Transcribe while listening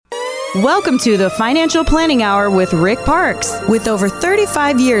Welcome to the Financial Planning Hour with Rick Parks. With over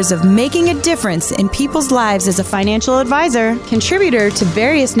 35 years of making a difference in people's lives as a financial advisor, contributor to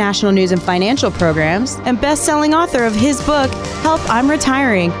various national news and financial programs, and best-selling author of his book, Help, I'm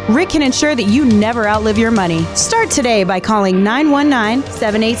Retiring, Rick can ensure that you never outlive your money. Start today by calling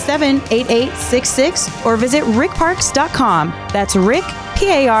 919-787-8866 or visit rickparks.com. That's Rick,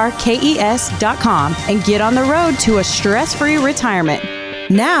 Parkes.com, and get on the road to a stress-free retirement.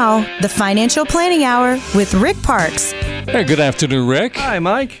 Now, the Financial Planning Hour with Rick Parks. Hey, good afternoon, Rick. Hi,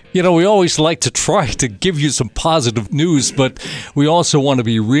 Mike. You know, we always like to try to give you some positive news, but we also want to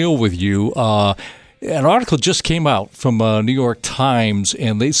be real with you. An article just came out from New York Times,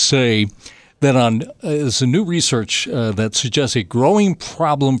 and they say that there's a new research that suggests a growing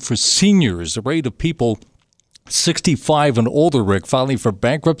problem for seniors. The rate of people 65 and older, Rick, filing for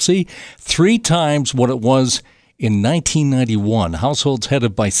bankruptcy, 3 times what it was in 1991. Households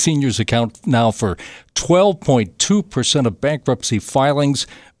headed by seniors account now for 12.2% of bankruptcy filings.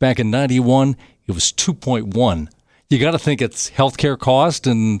 Back in 91, it was 2.1. You got to think it's healthcare cost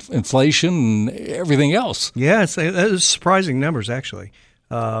and inflation and everything else. Yeah, it's surprising numbers, actually.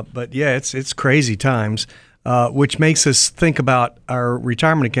 But yeah, it's crazy times, which makes us think about our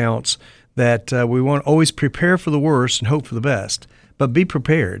retirement accounts that we want to always prepare for the worst and hope for the best. But be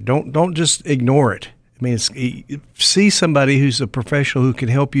prepared. Don't just ignore it. I mean, see somebody who's a professional who can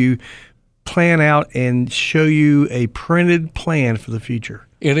help you plan out and show you a printed plan for the future.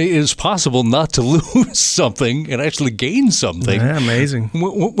 It is possible not to lose something and actually gain something. Yeah, amazing.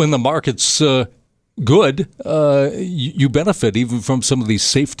 When the market's good, you benefit even from some of these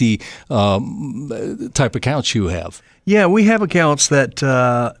safety type accounts you have. Yeah, we have accounts that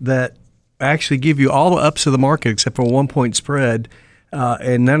actually give you all the ups of the market except for a 1-point spread.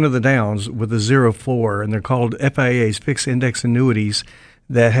 And none of the downs with a zero floor, and they're called FIAs, fixed index annuities,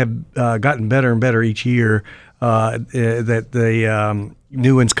 that have gotten better and better each year. That the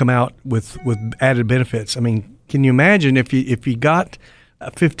new ones come out with added benefits. I mean, can you imagine if you got a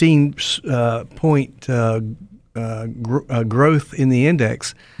 15-point growth in the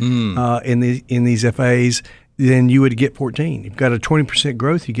index in these FIAs? Then you would get 14. If you've got a 20%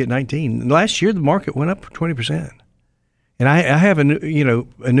 growth, you get 19. And last year, the market went up 20%. And I have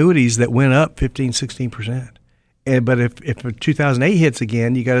annuities that went up 15, 16%. But if 2008 hits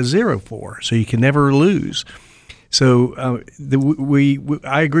again, you got a zero floor, so you can never lose. So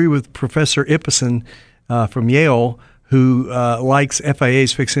I agree with Professor Ibbotson from Yale, who likes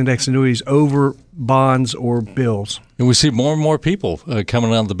FIAs, fixed index annuities, over bonds or bills. And we see more and more people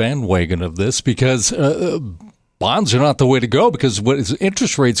coming on the bandwagon of this because bonds are not the way to go, because as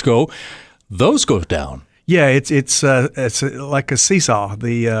interest rates go, those go down. Yeah, it's like a seesaw.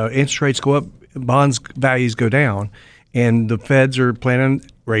 The interest rates go up, bonds values go down, and the Feds are planning on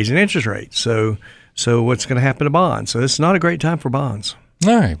raising interest rates. So what's going to happen to bonds? So it's not a great time for bonds.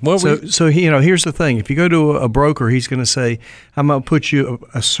 All right. Well, here's the thing. If you go to a broker, he's going to say, I'm going to put you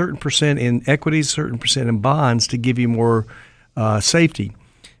a certain percent in equities, a certain percent in bonds to give you more safety.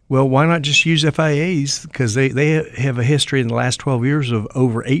 Well, why not just use FIAs? Because they have a history in the last 12 years of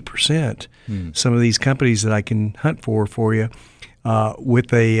over 8%. Some of these companies that I can hunt for you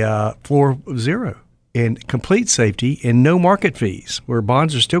with a floor of zero and complete safety and no market fees, where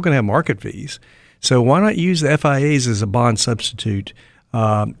bonds are still going to have market fees. So why not use the FIAs as a bond substitute?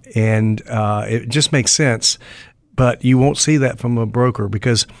 It just makes sense. But you won't see that from a broker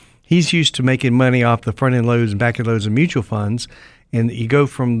because he's used to making money off the front-end loads and back-end loads of mutual funds. And you go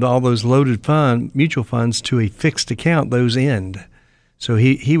from all those loaded mutual funds to a fixed account, those end. So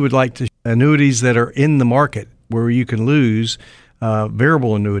he would like to annuities that are in the market where you can lose,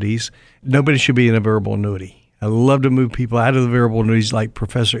 variable annuities. Nobody should be in a variable annuity. I love to move people out of the variable annuities, like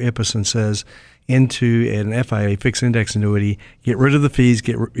Professor Ibbotson says, into an FIA, fixed index annuity. Get rid of the fees,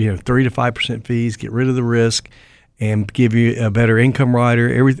 get 3 to 5% fees, get rid of the risk, and give you a better income rider.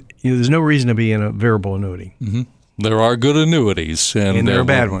 There's no reason to be in a variable annuity. Mm-hmm. There are good annuities, and there are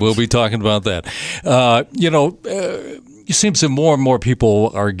bad ones. We'll be talking about that. It seems that more and more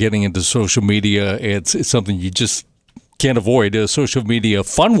people are getting into social media. It's something you just can't avoid. Social media, a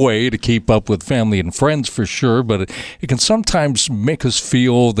fun way to keep up with family and friends for sure, but it can sometimes make us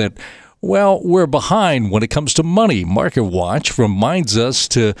feel that, well, we're behind when it comes to money. Market Watch reminds us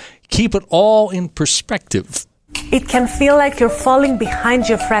to keep it all in perspective. It can feel like you're falling behind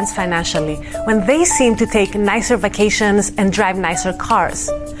your friends financially when they seem to take nicer vacations and drive nicer cars.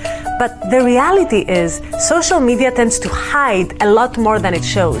 But the reality is, social media tends to hide a lot more than it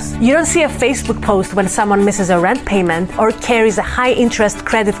shows. You don't see a Facebook post when someone misses a rent payment or carries a high-interest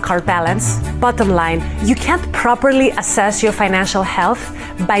credit card balance. Bottom line, you can't properly assess your financial health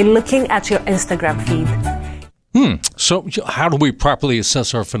by looking at your Instagram feed. So how do we properly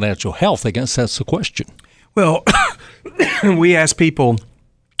assess our financial health? I guess that's the question. Well, we ask people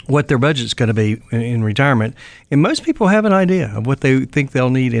what their budget's going to be in retirement, and most people have an idea of what they think they'll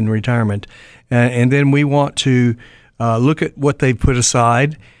need in retirement. And then we want to look at what they've put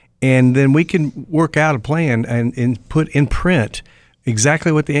aside, and then we can work out a plan and put in print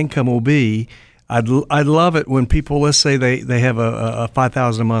exactly what the income will be. I'd love it when people, let's say they have a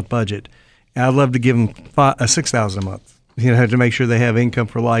 $5,000 a month budget. I'd love to give them $6,000 a month, to make sure they have income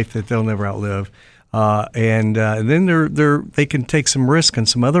for life that they'll never outlive. And then they can take some risk on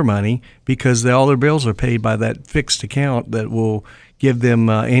some other money because all their bills are paid by that fixed account that will give them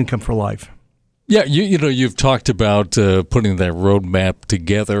income for life. Yeah, you've talked about putting that roadmap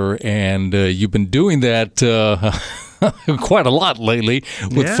together, and you've been doing that quite a lot lately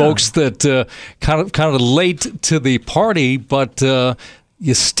with folks that kind of late to the party, but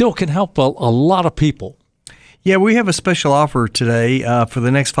you still can help a lot of people. Yeah, we have a special offer today for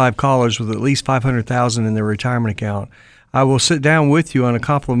the next 5 callers with at least $500,000 in their retirement account. I will sit down with you on a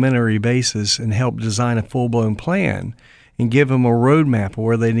complimentary basis and help design a full-blown plan and give them a roadmap of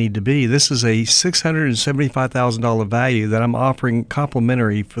where they need to be. This is a $675,000 value that I'm offering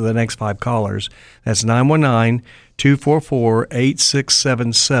complimentary for the next 5 callers. That's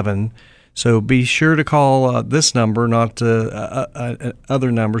 919-244-8677. So be sure to call this number, not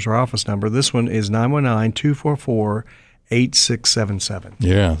other numbers or office number. This one is 919-244-8677.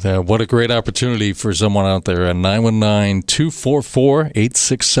 Yeah, what a great opportunity for someone out there at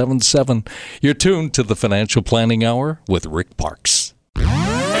 919-244-8677. You're tuned to the Financial Planning Hour with Rick Parks.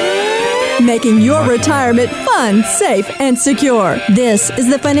 Making your retirement fun, safe, and secure. This is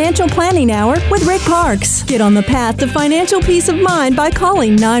the Financial Planning Hour with Rick Parks. Get on the path to financial peace of mind by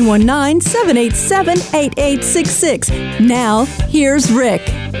calling 919-787-8866. Now, here's Rick.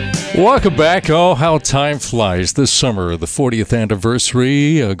 Welcome back. Oh, how time flies. This summer, the 40th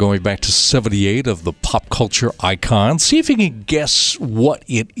anniversary, going back to 78 of the pop culture icon. See if you can guess what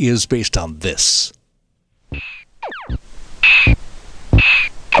it is based on this.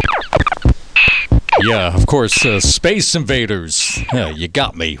 Yeah, of course, Space Invaders. Yeah, you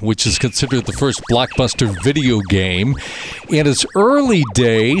got me, which is considered the first blockbuster video game. In its early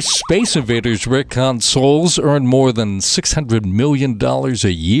days, Space Invaders, Rick, consoles earned more than $600 million a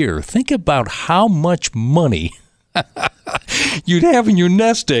year. Think about how much money you'd have in your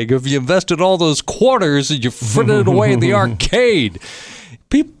nest egg if you invested all those quarters and you frittered it away in the arcade.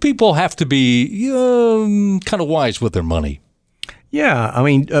 People have to be kind of wise with their money. Yeah, I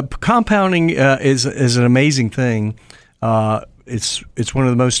mean, compounding is an amazing thing. It's one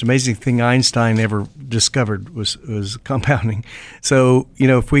of the most amazing thing Einstein ever discovered was compounding. So,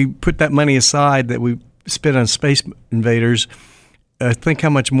 if we put that money aside that we spent on Space Invaders, think how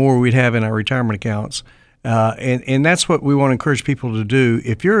much more we'd have in our retirement accounts. And that's what we want to encourage people to do.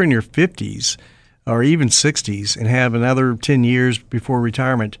 If you're in your 50s or even 60s and have another 10 years before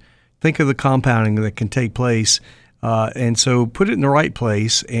retirement, think of the compounding that can take place. And so put it in the right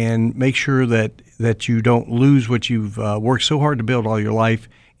place and make sure that you don't lose what you've worked so hard to build all your life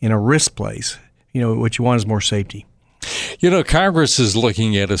in a risk place. What you want is more safety. Congress is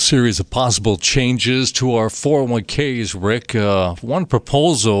looking at a series of possible changes to our 401ks, Rick. One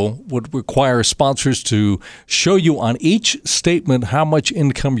proposal would require sponsors to show you on each statement how much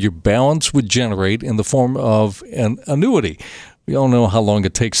income your balance would generate in the form of an annuity. We all know how long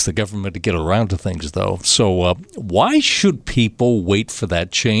it takes the government to get around to things, though. So why should people wait for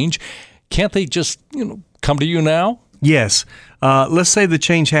that change? Can't they just, come to you now? Yes. Let's say the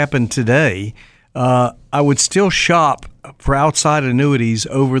change happened today. I would still shop for outside annuities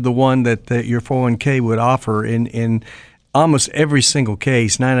over the one that your 401k would offer. In almost every single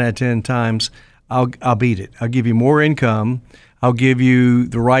case, 9 out of 10 times, I'll beat it. I'll give you more income. I'll give you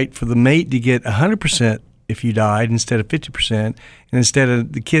the right for the mate to get 100% if you died instead of 50%, and instead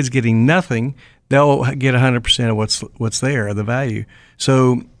of the kids getting nothing, they'll get 100% of what's there, the value.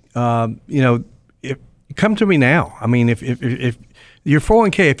 So, if come to me now. I mean, if your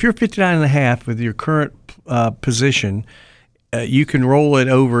 401k, if you're 59.5 with your current position, you can roll it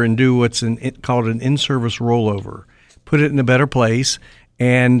over and do what's called an in-service rollover. Put it in a better place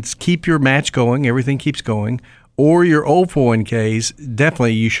and keep your match going. Everything keeps going. Or your old 401ks,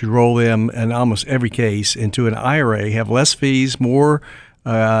 definitely you should roll them in almost every case into an IRA, have less fees, more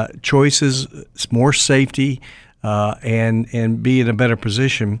choices, more safety, and be in a better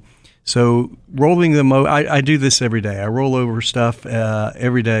position. So rolling them, I do this every day. I roll over stuff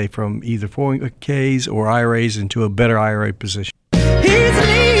every day from either 401ks or IRAs into a better IRA position. He's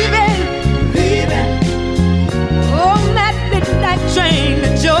leaving on that midnight train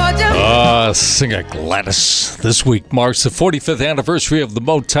to Georgia. Singer Gladys. This week marks the 45th anniversary of the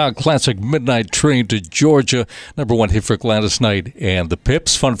Motown classic Midnight Train to Georgia. #1 hit for Gladys Knight and the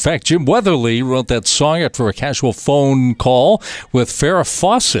Pips. Fun fact, Jim Weatherly wrote that song after a casual phone call with Farrah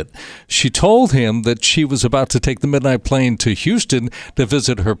Fawcett. She told him that she was about to take the midnight plane to Houston to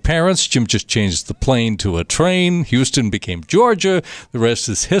visit her parents. Jim just changed the plane to a train. Houston became Georgia. The rest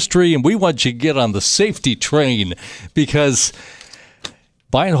is history, and we want you to get on the safety train because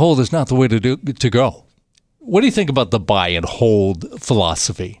buy and hold is not the way to go. What do you think about the buy and hold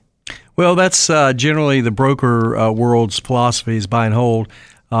philosophy? Well, that's generally the broker world's philosophy is buy and hold.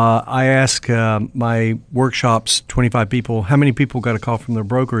 I ask my workshops, 25 people, how many people got a call from their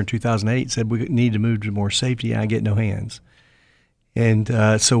broker in 2008 said we need to move to more safety, and I get no hands. And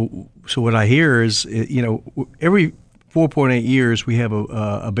so what I hear is, every 4.8 years we have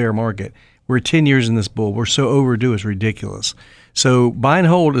a bear market. We're 10 years in this bull. We're so overdue, it's ridiculous. So buy and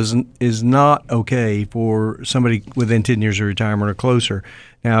hold is not okay for somebody within 10 years of retirement or closer.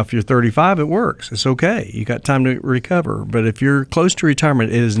 Now, if you're 35, it works. It's okay. You got time to recover. But if you're close to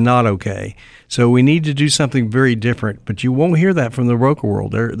retirement, it is not okay. So we need to do something very different. But you won't hear that from the broker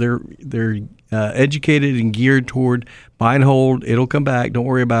world. They're educated and geared toward buy and hold. It'll come back. Don't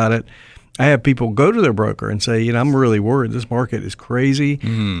worry about it. I have people go to their broker and say, I'm really worried. This market is crazy.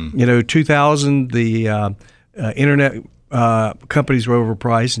 2000, the internet companies were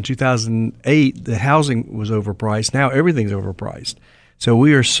overpriced. In 2008, the housing was overpriced. Now everything's overpriced. So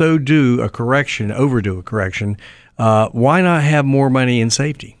we are so overdue a correction. Why not have more money in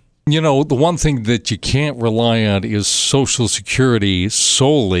safety? The one thing that you can't rely on is Social Security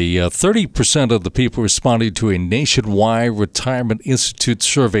solely. 30% of the people responding to a nationwide Retirement Institute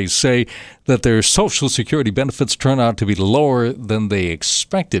survey say that their Social Security benefits turn out to be lower than they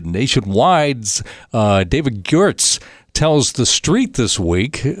expected. Nationwide's David Gertz tells The Street this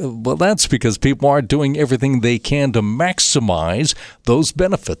week, well, that's because people aren't doing everything they can to maximize those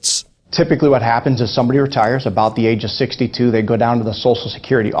benefits. Typically what happens is somebody retires about the age of 62, they go down to the Social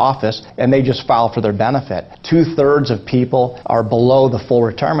Security office and they just file for their benefit. 2/3 of people are below the full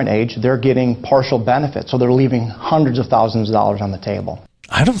retirement age. They're getting partial benefits, so they're leaving hundreds of thousands of dollars on the table.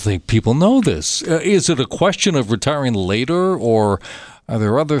 I don't think people know this. Is it a question of retiring later, or are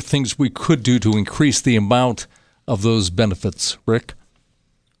there other things we could do to increase the amount of those benefits, Rick?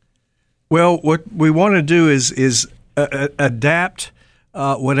 Well, what we want to do is adapt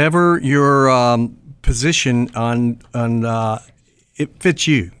whatever your position on it fits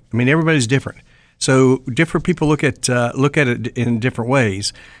you. I mean, everybody's different, so different people look at it in different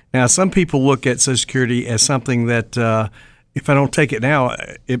ways. Now, some people look at Social Security as something that if I don't take it now,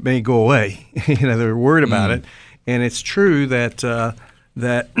 it may go away. They're worried about it, and it's true that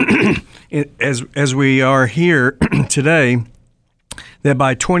as we are here today, that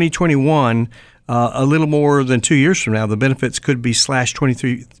by 2021. A little more than 2 years from now, the benefits could be slashed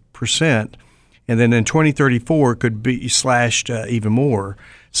 23%, and then in 2034 could be slashed even more.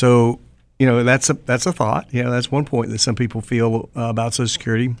 So, that's a thought. That's one point that some people feel about Social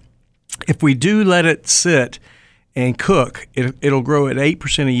Security. If we do let it sit and cook, it'll grow at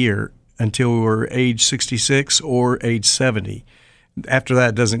 8% a year until we're age 66 or age 70. After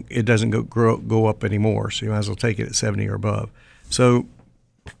that, it doesn't go up anymore. So you might as well take it at 70 or above. So.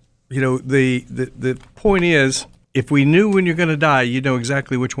 The point is, if we knew when you're going to die, you know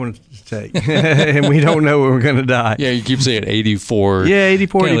exactly which one to take. And we don't know when we're going to die. Yeah, you keep saying 84. Yeah,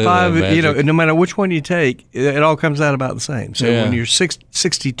 84, 85. No matter which one you take, it all comes out about the same. So when you're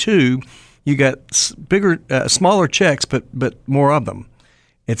 62, you got smaller checks, but more of them.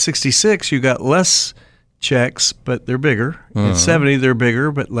 At 66, you got less checks, but they're bigger. At 70, they're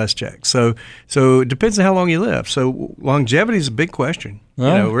bigger, but less checks. So it depends on how long you live. So longevity is a big question.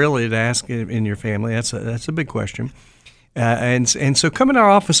 Really to ask in your family. That's a big question. And so come in our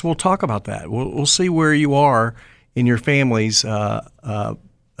office, we'll talk about that. We'll see where you are in your family's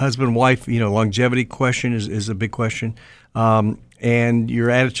husband, wife. Longevity question is a big question, and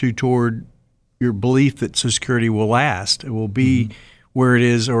your attitude toward your belief that Social Security will last. It will be where it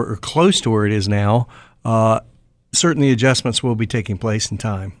is or close to where it is now. Certainly adjustments will be taking place in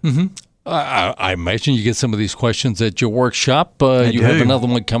time. I imagine you get some of these questions at your workshop. You have another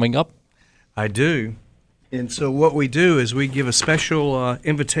one coming up? I do. And so what we do is we give a special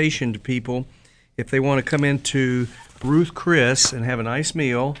invitation to people if they want to come into Ruth Chris and have a nice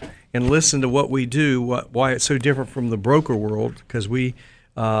meal and listen to what we do, why it's so different from the broker world, because we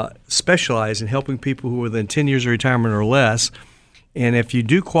specialize in helping people who are within 10 years of retirement or less. And if you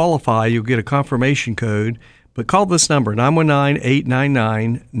do qualify, you'll get a confirmation code. But call this number,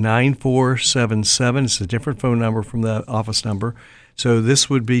 919-899-9477. It's a different phone number from the office number. So this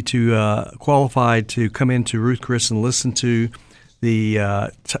would be to qualify to come into Ruth Chris and listen to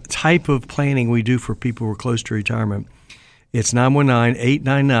the type of planning we do for people who are close to retirement. It's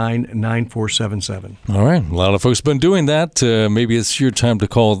 919-899-9477. All right. A lot of folks have been doing that. Maybe it's your time to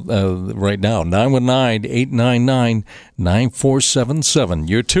call right now. 919-899-9477.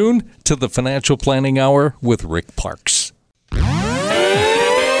 You're tuned to the Financial Planning Hour with Rick Parks.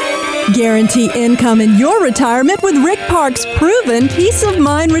 Guarantee income in your retirement with Rick Parks' proven peace of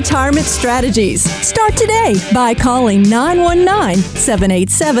mind retirement strategies. Start today by calling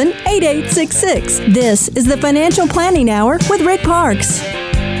 919-787-8866. This is the Financial Planning Hour with Rick Parks.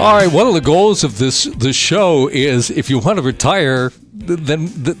 All right, one of the goals of this show is if you want to retire,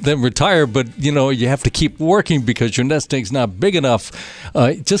 then retire, but you have to keep working because your nest egg's not big enough.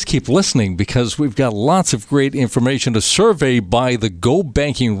 Just keep listening because we've got lots of great information. A survey by the Go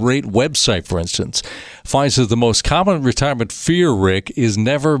Banking Rate website, for instance, finds that the most common retirement fear, Rick, is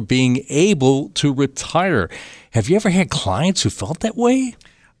never being able to retire. Have you ever had clients who felt that way?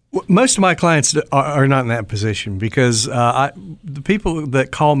 Most of my clients are not in that position because the people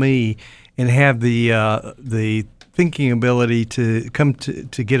that call me and have the thinking ability to come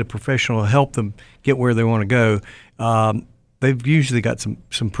to get a professional to help them get where they want to go, they've usually got some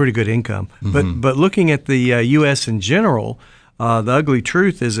pretty good income. Mm-hmm. But looking at the U.S. in general, the ugly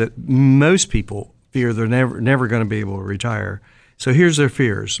truth is that most people fear they're never going to be able to retire. So here's their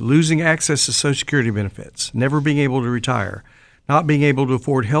fears: losing access to Social Security benefits, never being able to retire, not being able to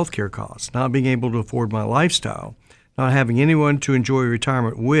afford health care costs, not being able to afford my lifestyle, not having anyone to enjoy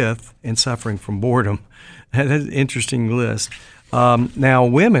retirement with, and suffering from boredom. That's an interesting list. Now,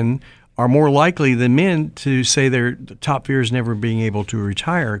 women are more likely than men to say their top fear is never being able to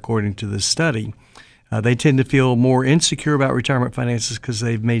retire, according to this study. They tend to feel more insecure about retirement finances because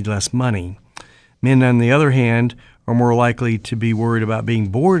they've made less money. Men, on the other hand, are more likely to be worried about being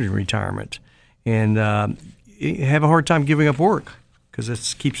bored in retirement and have a hard time giving up work because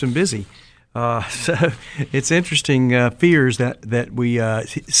it keeps them busy. So it's interesting fears that we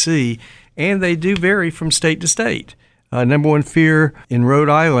see, and they do vary from state to state. Number one fear in Rhode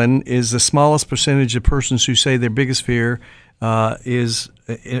Island is the smallest percentage of persons who say their biggest fear is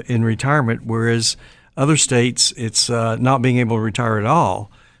in retirement, whereas other states it's not being able to retire at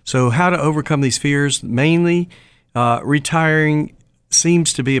all. So how to overcome these fears? Mainly, retiring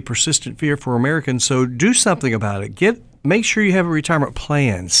seems to be a persistent fear for Americans, so do something about it. Make sure you have a retirement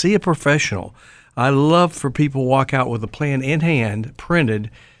plan. See a professional. I love for people to walk out with a plan in hand, printed,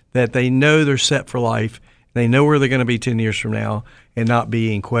 that they know they're set for life. They know where they're going to be 10 years from now and not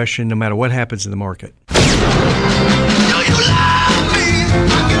be in question no matter what happens in the market. Do you love me?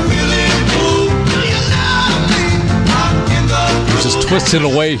 I can feel it. Do you love me? We're just twisting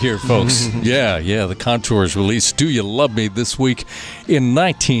away here, folks. Yeah, the Contours released Do You Love Me this week in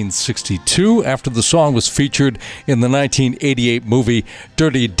 1962. After the song was featured in the 1988 movie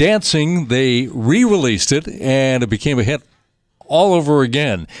Dirty Dancing, they re-released it, and it became a hit all over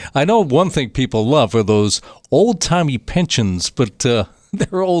again. I know one thing people love are those old-timey pensions, but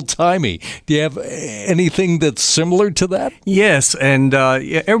they're old-timey. Do you have anything that's similar to that? Yes, and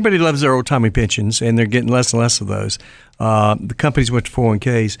everybody loves their old-timey pensions, and they're getting less and less of those. The companies went to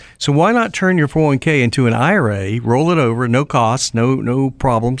 401ks. So why not turn your 401k into an IRA, roll it over, no costs, no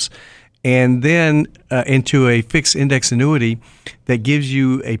problems, and then into a fixed index annuity that gives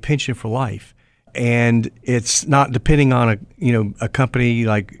you a pension for life. And it's not depending on a company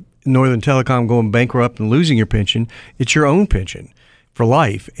like Northern Telecom going bankrupt and losing your pension. It's your own pension for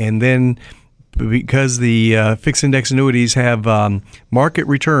life. And then because the fixed index annuities have market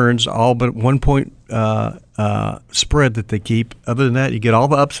returns, all but 1 point spread that they keep. Other than that, you get all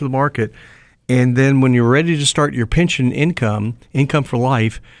the ups of the market. And then when you're ready to start your pension income for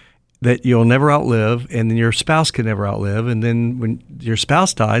life, that you'll never outlive, and then your spouse can never outlive, and then when your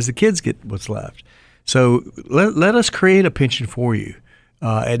spouse dies, the kids get what's left. So let us create a pension for you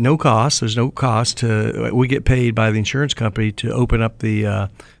at no cost. There's no cost. We get paid by the insurance company to open up the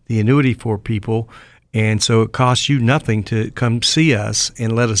annuity for people, and so it costs you nothing to come see us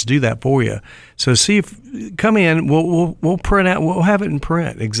and let us do that for you. So come in. We'll print out. We'll have it in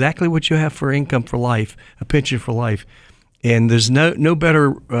print exactly what you have for income for life, a pension for life. And there's no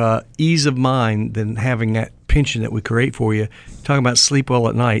better ease of mind than having that pension that we create for you. Talking about sleep well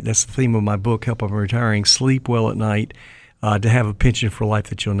at night, that's the theme of my book, Help I'm Retiring, Sleep Well at Night. to have a pension for life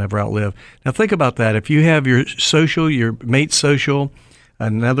that you'll never outlive. Now think about that. If you have your social, your mate's social,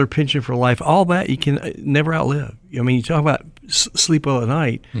 another pension for life, all that you can never outlive. I mean, you talk about sleep well at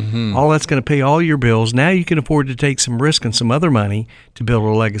night, all that's going to pay all your bills. Now you can afford to take some risk and some other money to build a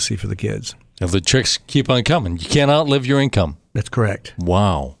legacy for the kids. Now the checks keep on coming. You can't outlive your income. That's correct.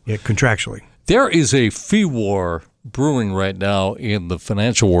 Wow. Yeah, contractually. There is a fee war brewing right now in the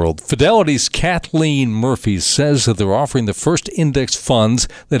financial world. Fidelity's Kathleen Murphy says that they're offering the first index funds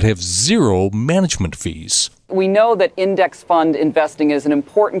that have zero management fees. We know that index fund investing is an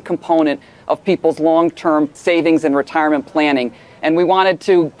important component of people's long-term savings and retirement planning, and we wanted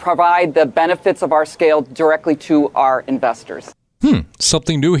to provide the benefits of our scale directly to our investors.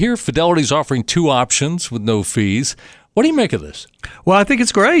 Something new here. Fidelity's offering 2 options with no fees. What do you make of this? Well, I think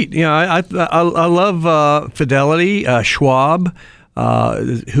it's great. You know, I love Fidelity, Schwab,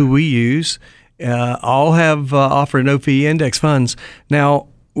 who we use. All have offered no-fee index funds. Now,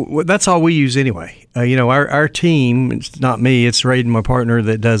 that's all we use anyway. Our team, it's not me, it's Raiden, my partner,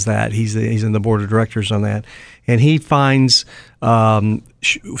 that does that. He's in the board of directors on that. And he finds,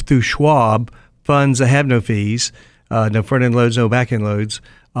 through Schwab, funds that have no fees, no front-end loads, no back-end loads.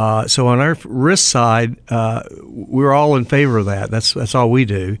 So on our risk side, we're all in favor of that. That's all we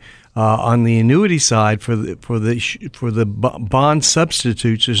do. On the annuity side, for the bond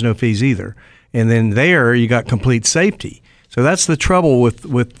substitutes, there's no fees either. And then there you got complete safety. So that's the trouble with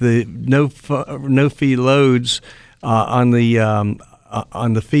the no fee loads on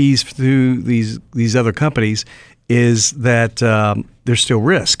the fees through these other companies, is that there's still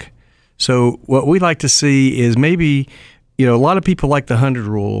risk. So what we like to see is maybe, a lot of people like the 100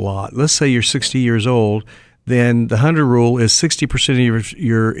 rule a lot. Let's say you're 60 years old, then the 100 rule is 60% of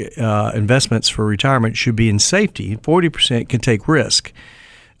your investments for retirement should be in safety. 40% can take risk,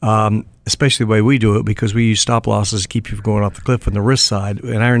 especially the way we do it, because we use stop losses to keep you from going off the cliff on the risk side.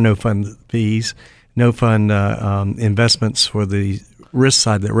 And our no fund fees, no fund investments for the risk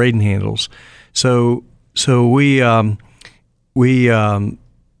side that Raiden handles. So we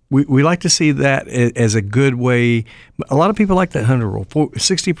like to see that as a good way. A lot of people like that 100 rule.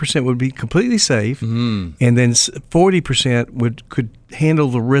 60% would be completely safe, and then 40% could handle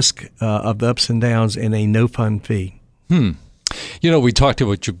the risk of the ups and downs in a no-fund fee. We talked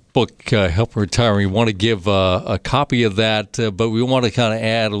about your book, Help Retire. We want to give a copy of that, but we want to kind of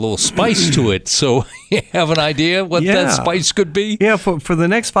add a little spice to it. So you have an idea what that spice could be? Yeah, for the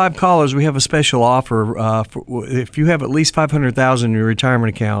next 5 callers, we have a special offer. If you have at least $500,000 in your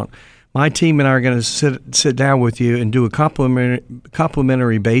retirement account, my team and I are going to sit down with you and do a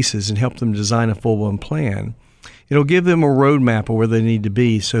complimentary basis and help them design a full-blown plan. It'll give them a roadmap of where they need to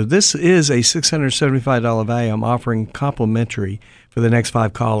be. So this is a $675 value I'm offering complimentary for the next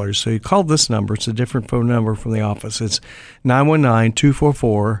 5 callers. So you call this number. It's a different phone number from the office. It's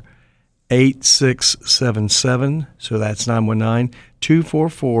 919-244-8677. So that's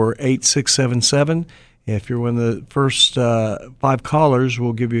 919-244-8677. If you're one of the first 5 callers,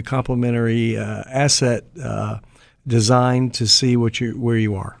 we'll give you a complimentary asset design to see where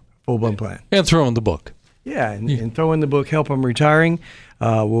you are. Full-blown plan. And throw in the book. Yeah, and throw in the book, Help I'm Retiring.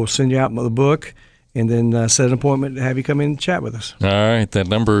 We'll send you out the book and then set an appointment to have you come in and chat with us. All right, that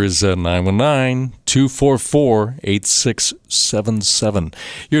number is 919-244-8677.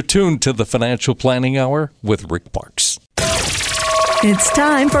 You're tuned to the Financial Planning Hour with Rick Parks. It's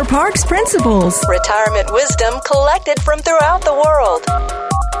time for Parks Principles. Retirement wisdom collected from throughout the world.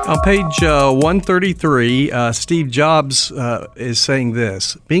 On page 133, Steve Jobs is saying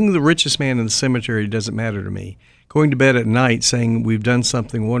this: being the richest man in the cemetery doesn't matter to me. Going to bed at night saying we've done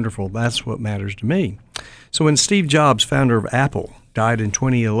something wonderful, that's what matters to me. So when Steve Jobs, founder of Apple, died in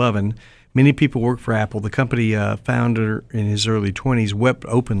 2011, many people work for Apple. The company founder in his early 20s wept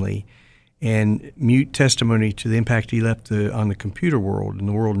openly and mute testimony to the impact he left on the computer world and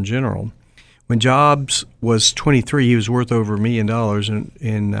the world in general. When Jobs was 23, he was worth over $1 million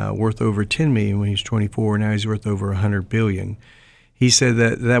and worth over $10 million when he was 24. Now he's worth over $100 billion. He said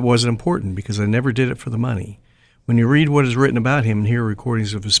that wasn't important because I never did it for the money. When you read what is written about him and hear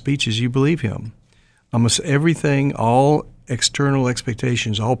recordings of his speeches, you believe him. Almost everything, all external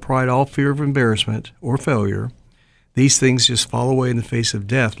expectations, all pride, all fear of embarrassment or failure, these things just fall away in the face of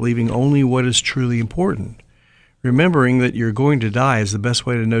death, leaving only what is truly important. Remembering that you're going to die is the best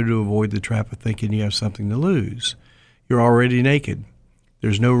way to know to avoid the trap of thinking you have something to lose. You're already naked.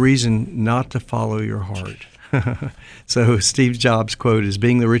 There's no reason not to follow your heart. So Steve Jobs' quote is,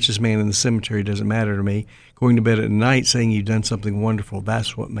 being the richest man in the cemetery doesn't matter to me. Going to bed at night saying you've done something wonderful,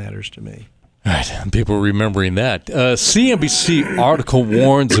 that's what matters to me. Right, people remembering that. CNBC article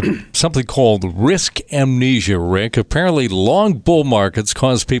warns of something called risk amnesia, Rick. Apparently, long bull markets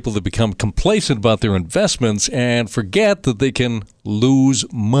cause people to become complacent about their investments and forget that they can lose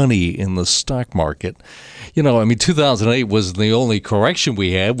money in the stock market. 2008 wasn't the only correction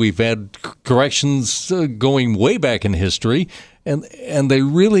we had. We've had corrections going way back in history. And they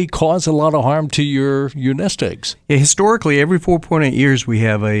really cause a lot of harm to your nest eggs. Yeah, historically, every 4.8 years we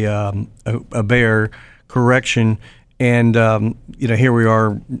have a bear correction, and here we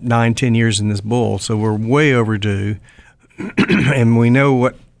are 9-10 years in this bull, so we're way overdue. And we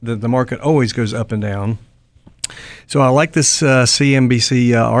know the market always goes up and down. So I like this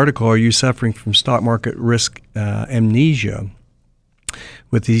CNBC article. Are you suffering from stock market risk amnesia?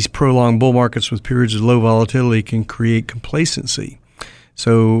 With these prolonged bull markets with periods of low volatility can create complacency.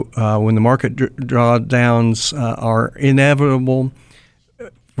 So when the market drawdowns are inevitable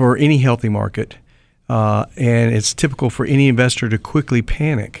for any healthy market, and it's typical for any investor to quickly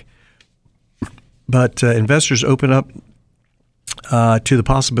panic. But investors open up to the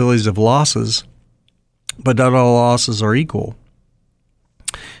possibilities of losses, but not all losses are equal.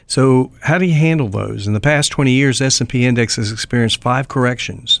 So how do you handle those? In the past 20 years, S&P index has experienced 5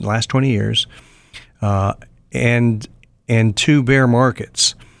 corrections in the last 20 years, and 2 bear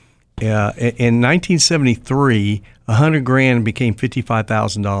markets. In 1973, $100,000 became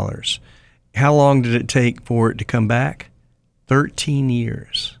 $55,000. How long did it take for it to come back? 13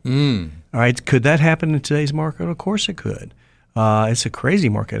 years. All right, could that happen in today's market? Of course it could. It's a crazy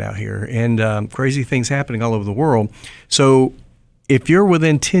market out here, and crazy things happening all over the world. So if you're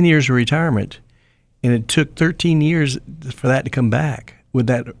within 10 years of retirement and it took 13 years for that to come back, would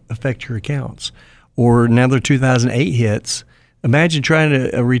that affect your accounts? Or another 2008 hits. Imagine trying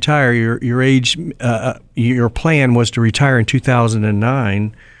to retire. Your age, your plan was to retire in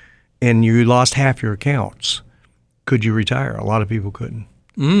 2009, and you lost half your accounts. Could you retire? A lot of people couldn't.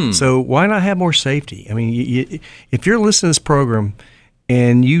 So why not have more safety? I mean, if you're listening to this program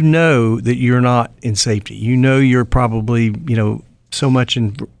and you know that you're not in safety, you're probably so much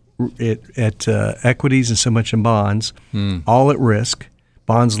in equities and so much in bonds, all at risk.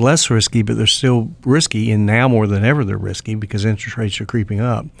 Bonds less risky, but they're still risky, and now more than ever they're risky because interest rates are creeping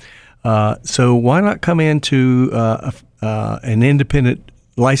up. So why not come into an independent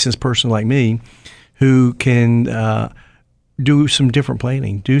licensed person like me who can do some different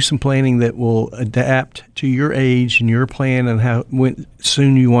planning, do some planning that will adapt to your age and your plan and when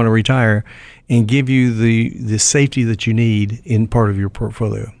soon you want to retire, and give you the safety that you need in part of your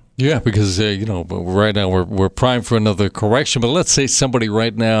portfolio. Yeah, because right now we're primed for another correction. But let's say somebody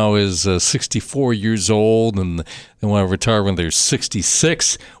right now is 64 years old and they want to retire when they're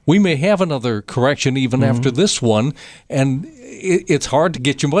 66. We may have another correction even after this one, and it's hard to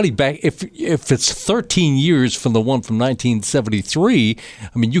get your money back if it's 13 years from the one from 1973.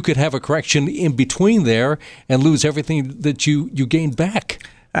 I mean, you could have a correction in between there and lose everything that you gained back.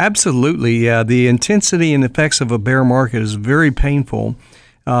 Absolutely. The intensity and effects of a bear market is very painful,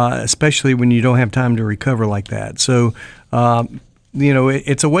 especially when you don't have time to recover like that. So,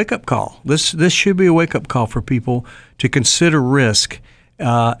 it's a wake-up call. This should be a wake-up call for people to consider risk.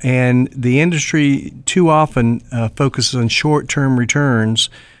 And the industry too often focuses on short-term returns,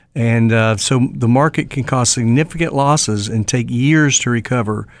 and so the market can cause significant losses and take years to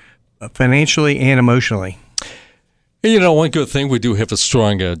recover financially and emotionally. One good thing, we do have a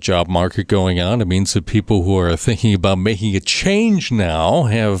strong job market going on. It means that people who are thinking about making a change now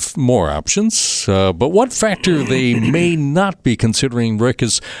have more options. But one factor they may not be considering, Rick,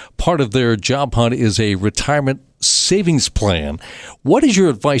 as part of their job hunt is a retirement savings plan. What is your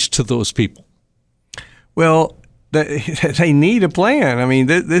advice to those people? Well, they need a plan. I mean,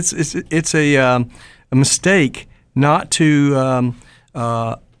 it's a mistake not to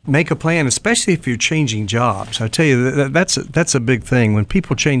make a plan, especially if you're changing jobs. I tell you, that's a big thing. When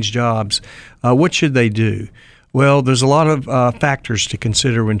people change jobs, what should they do? Well, there's a lot of factors to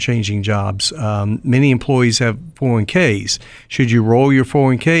consider when changing jobs. Many employees have 401ks. Should you roll your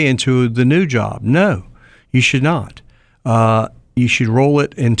 401k into the new job? No, you should not. You should roll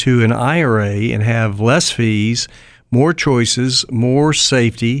it into an IRA and have less fees, more choices, more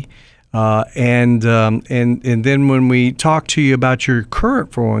safety. And then when we talk to you about your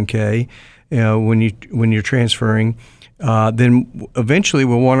current 401k, when you're transferring, then eventually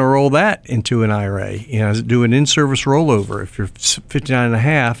we'll want to roll that into an IRA. Do an in-service rollover. If you're 59 and a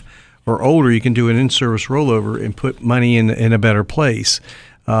half or older, you can do an in-service rollover and put money in a better place.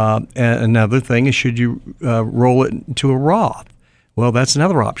 And another thing is, should you roll it into a Roth? Well, that's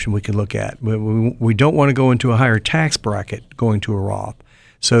another option we can look at. We don't want to go into a higher tax bracket going to a Roth.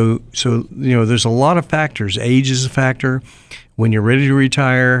 So there's a lot of factors. Age is a factor. When you're ready to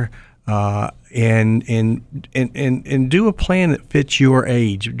retire, and do a plan that fits your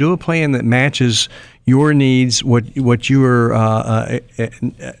age. Do a plan that matches your needs, what you are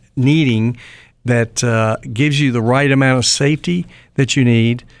needing, that gives you the right amount of safety that you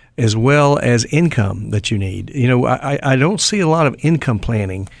need, as well as income that you need. I don't see a lot of income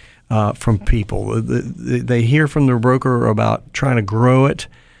planning from people. They hear from their broker about trying to grow it,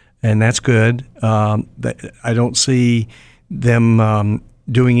 and that's good. I don't see them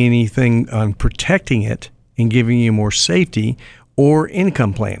doing anything on protecting it and giving you more safety or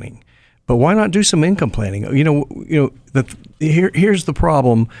income planning. But why not do some income planning? Here's the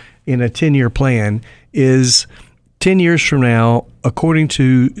problem in a 10-year plan is 10 years from now, according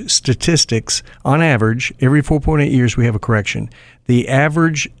to statistics, on average, every 4.8 years we have a correction. The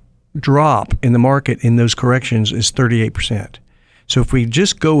average drop in the market in those corrections is 38%. So if we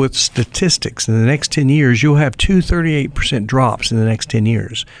just go with statistics, in the next 10 years, you'll have 38% drops in the next 10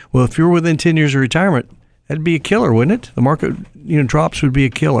 years. Well, if you're within 10 years of retirement, that'd be a killer, wouldn't it? The market drops would be a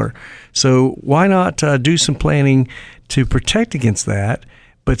killer. So why not do some planning to protect against that,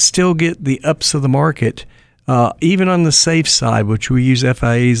 but still get the ups of the market, even on the safe side, which we use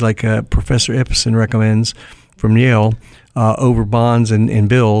FIAs like Professor Epperson recommends from Yale, over bonds and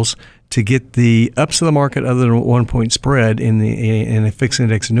bills, to get the ups of the market other than a 1-point spread in a fixed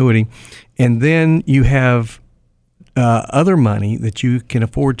index annuity. And then you have other money that you can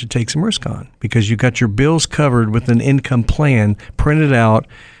afford to take some risk on because you got your bills covered with an income plan printed out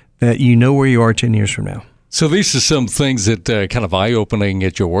that you know where you are 10 years from now. So these are some things that kind of eye-opening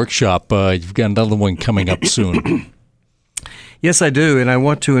at your workshop. You've got another one coming up soon. Yes, I do. And I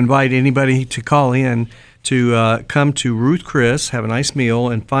want to invite anybody to call in to come to Ruth Chris, have a nice meal,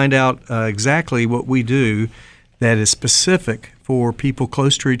 and find out exactly what we do that is specific for people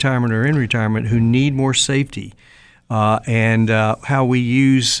close to retirement or in retirement who need more safety, and how we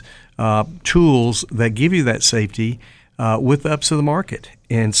use tools that give you that safety with the ups of the market.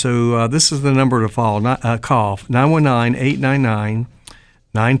 And so this is the number to call,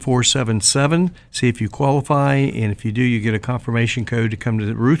 919-899-9477. See if you qualify, and if you do, you get a confirmation code to come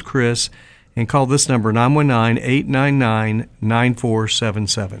to Ruth Chris. And call this number,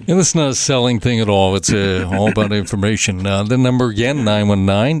 919-899-9477. And it's not a selling thing at all. It's all about information. The number again,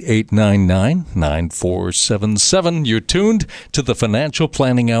 919-899-9477. You're tuned to the Financial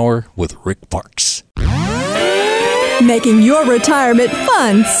Planning Hour with Rick Parks. Making your retirement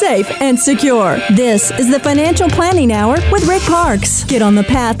fun, safe, and secure. This is the Financial Planning Hour with Rick Parks. Get on the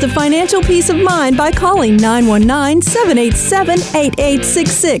path to financial peace of mind by calling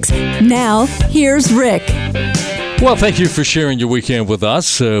 919-787-8866. Now, here's Rick. Well, thank you for sharing your weekend with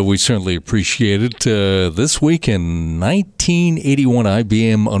us. We certainly appreciate it. This week in 1981,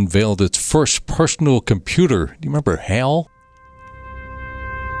 IBM unveiled its first personal computer. Do you remember HAL?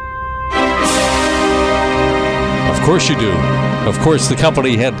 Of course you do. Of course, the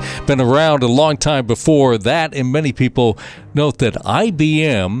company had been around a long time before that, and many people note that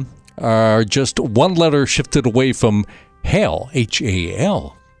IBM are just one letter shifted away from HAL,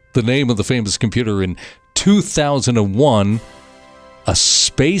 H-A-L, the name of the famous computer in 2001, a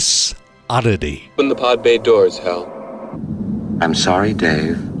space oddity. Open the pod bay doors, Hal. I'm sorry,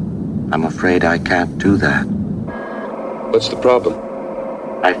 Dave. I'm afraid I can't do that. What's the problem?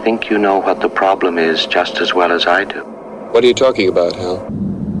 I think you know what the problem is just as well as I do. What are you talking about, Hal?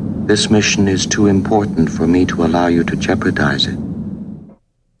 This mission is too important for me to allow you to jeopardize it.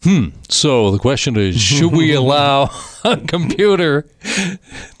 So the question is, should we allow a computer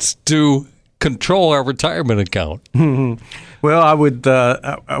to control our retirement account? Well, I would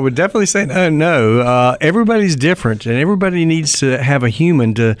definitely say no. Everybody's different, and everybody needs to have a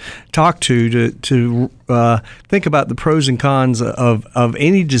human to talk to think about the pros and cons of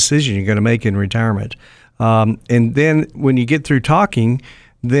any decision you're going to make in retirement. And then when you get through talking,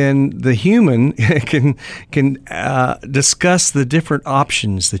 then the human can discuss the different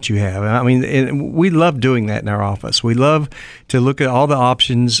options that you have. I mean, and we love doing that in our office. We love to look at all the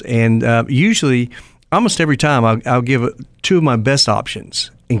options, and usually, almost every time, I'll give two of my best options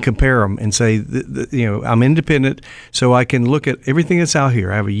and compare them and say, I'm independent, so I can look at everything that's out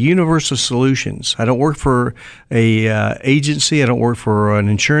here. I have a universe of solutions. I don't work for a agency. I don't work for an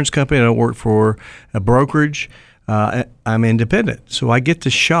insurance company. I don't work for a brokerage. I'm independent, so I get to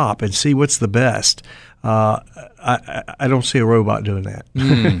shop and see what's the best. I don't see a robot doing that.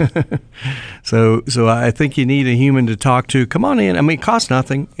 So I think you need a human to talk to. Come on in. I mean, it costs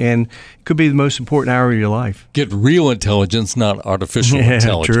nothing, and it could be the most important hour of your life. Get real intelligence, not artificial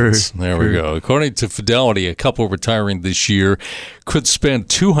intelligence. True, there true. we go. According to Fidelity, a couple retiring this year could spend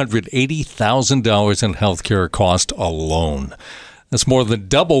 $280,000 in healthcare cost alone. That's more than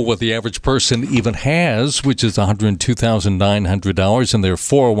double what the average person even has, which is $102,900 in their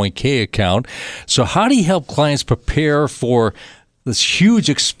 401k account. So how do you help clients prepare for this huge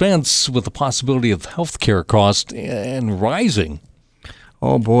expense with the possibility of healthcare costs and rising?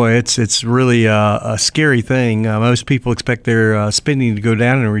 Oh boy, it's really a scary thing. Most people expect their spending to go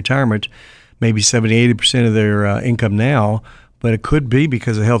down in retirement, maybe 70-80% of their income now, but it could be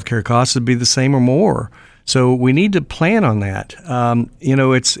because the healthcare costs would be the same or more. So we need to plan on that.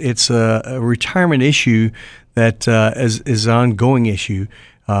 It's a retirement issue that is an ongoing issue.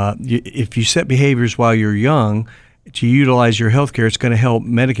 If you set behaviors while you're young to utilize your health care, it's going to help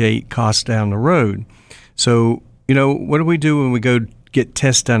mitigate costs down the road. So, what do we do when we go get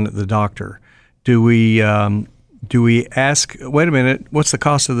tests done at the doctor? Do we ask, wait a minute, what's the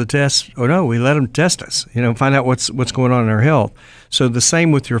cost of the test? Oh, no, we let them test us, find out what's going on in our health. So the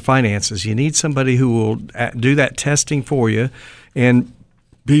same with your finances. You need somebody who will do that testing for you and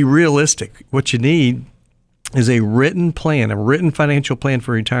be realistic. What you need is a written plan, a written financial plan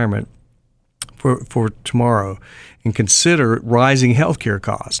for retirement for tomorrow, and consider rising healthcare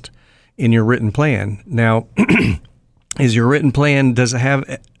cost in your written plan. Now, is your written plan, does it have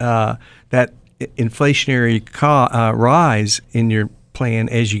that inflationary rise in your plan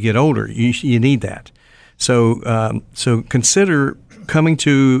as you get older? You need that. So consider coming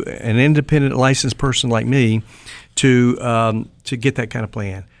to an independent licensed person like me to get that kind of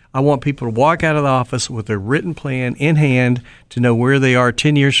plan. I want people to walk out of the office with a written plan in hand to know where they are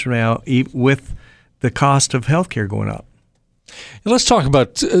 10 years from now with the cost of healthcare going up. Let's talk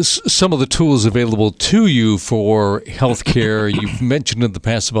about some of the tools available to you for healthcare. You've mentioned in the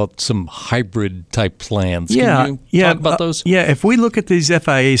past about some hybrid type plans. Can you talk about those? If we look at these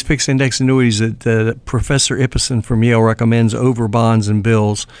FIAs, fixed index annuities that Professor Ippison from Yale recommends over bonds and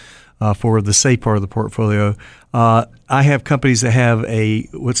bills for the safe part of the portfolio, I have companies that have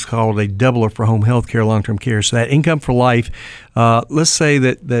what's called a doubler for home health care, long-term care. So that income for life, let's say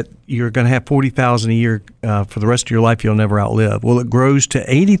that you're going to have $40,000 a year for the rest of your life you'll never outlive. Well, it grows to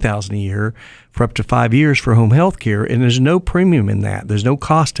 $80,000 a year for up to 5 years for home health care, and there's no premium in that. There's no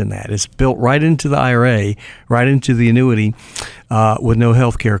cost in that. It's built right into the IRA, right into the annuity with no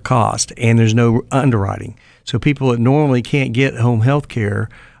health care cost, and there's no underwriting. So people that normally can't get home health care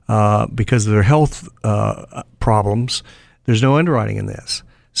because of their health problems, there's no underwriting in this.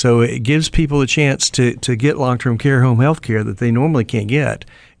 So it gives people a chance to get long-term care, home health care that they normally can't get,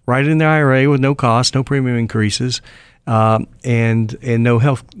 right in their IRA with no cost, no premium increases, and no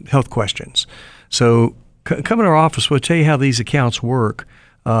health questions. So come in our office, we'll tell you how these accounts work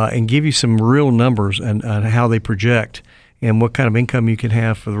and give you some real numbers and how they project and what kind of income you can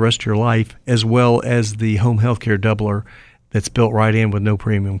have for the rest of your life, as well as the home health care doubler that's built right in with no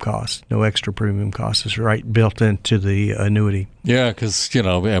premium cost, no extra premium cost. It's right built into the annuity. Yeah, because,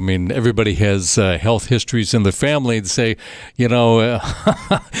 everybody has health histories in their family and say,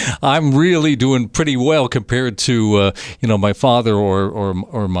 I'm really doing pretty well compared to, my father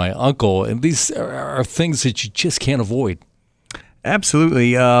or my uncle. And these are things that you just can't avoid.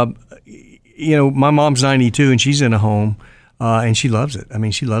 Absolutely. My mom's 92 and she's in a home and she loves it.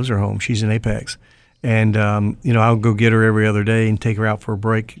 She loves her home. She's in Apex. And, I'll go get her every other day and take her out for a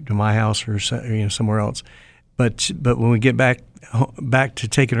break to my house or somewhere else. But when we get back to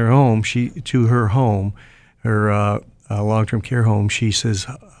taking her home, her long-term care home, she says,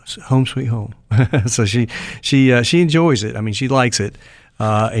 "Home sweet home." So she enjoys it. She likes it,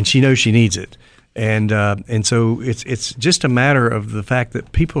 and she knows she needs it. And so it's just a matter of the fact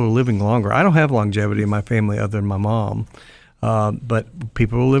that people are living longer. I don't have longevity in my family other than my mom. But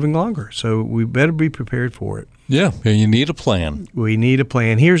people are living longer, so we better be prepared for it. Yeah, you need a plan. We need a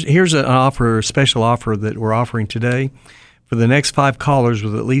plan. Here's an offer, a special offer that we're offering today. For the next 5 callers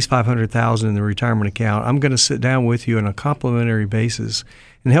with at least $500,000 in the retirement account, I'm going to sit down with you on a complimentary basis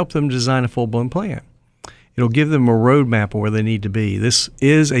and help them design a full-blown plan. It'll give them a roadmap of where they need to be. This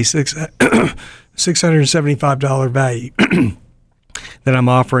is a $675 value that I'm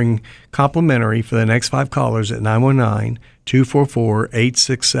offering complimentary for the next 5 callers at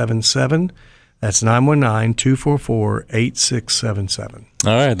 919-244-8677. That's 919-244-8677.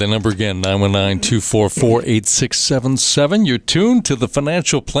 All right, the number again, 919-244-8677. You're tuned to the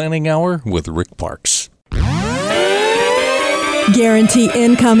Financial Planning Hour with Rick Parks. Guarantee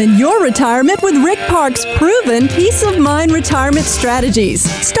income in your retirement with Rick Parks' proven peace of mind retirement strategies.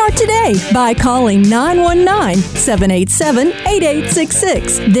 Start today by calling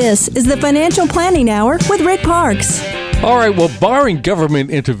 919-787-8866. This is the Financial Planning Hour with Rick Parks. All right, well, barring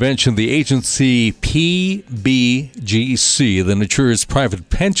government intervention, the agency PBGC that insures private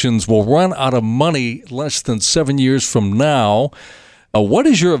pensions will run out of money less than 7 years from now. What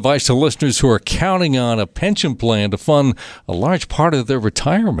is your advice to listeners who are counting on a pension plan to fund a large part of their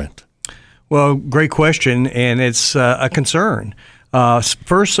retirement? Well, great question, and it's a concern.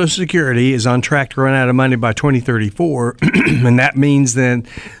 First, Social Security is on track to run out of money by 2034, and that means then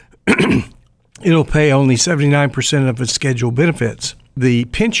it'll pay only 79% of its scheduled benefits. The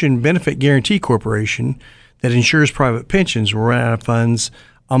Pension Benefit Guaranty Corporation that insures private pensions will run out of funds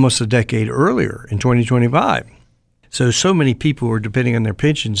almost a decade earlier in 2025. So many people who are depending on their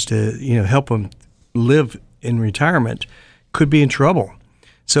pensions to help them live in retirement could be in trouble.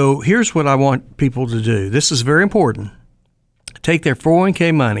 So here's what I want people to do. This is very important. Take their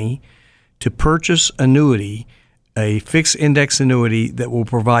 401k money to purchase annuity, a fixed index annuity that will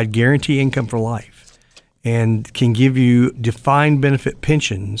provide guaranteed income for life and can give you defined benefit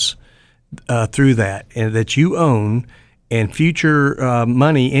pensions through that, and that you own, and future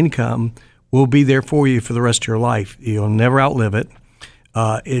money income will be there for you for the rest of your life. You'll never outlive it.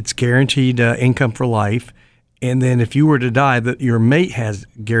 It's guaranteed income for life. And then if you were to die, that your mate has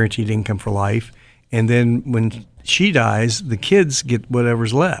guaranteed income for life. And then when she dies, the kids get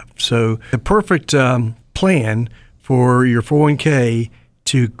whatever's left. So the perfect plan for your 401k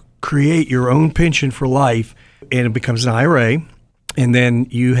to create your own pension for life, and it becomes an IRA. And then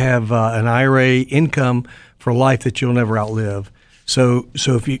you have an IRA income for life that you'll never outlive. So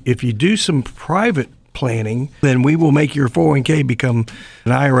if you do some private planning, then we will make your 401k become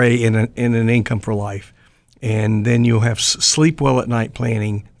an IRA in an income for life. And then you'll have sleep well at night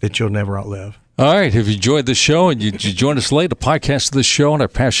planning that you'll never outlive. All right. If you enjoyed the show and you joined us late, a podcast of the show and our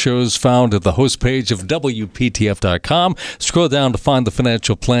past shows found at the host page of WPTF.com. Scroll down to find the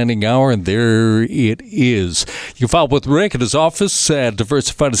Financial Planning Hour, and there it is. You can follow up with Rick at his office at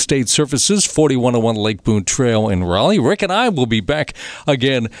Diversified Estate Services, 4101 Lake Boone Trail in Raleigh. Rick and I will be back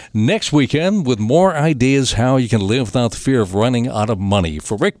again next weekend with more ideas how you can live without the fear of running out of money.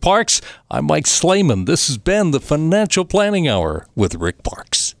 For Rick Parks, I'm Mike Slayman. This has been the Financial Planning Hour with Rick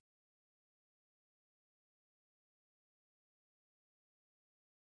Parks.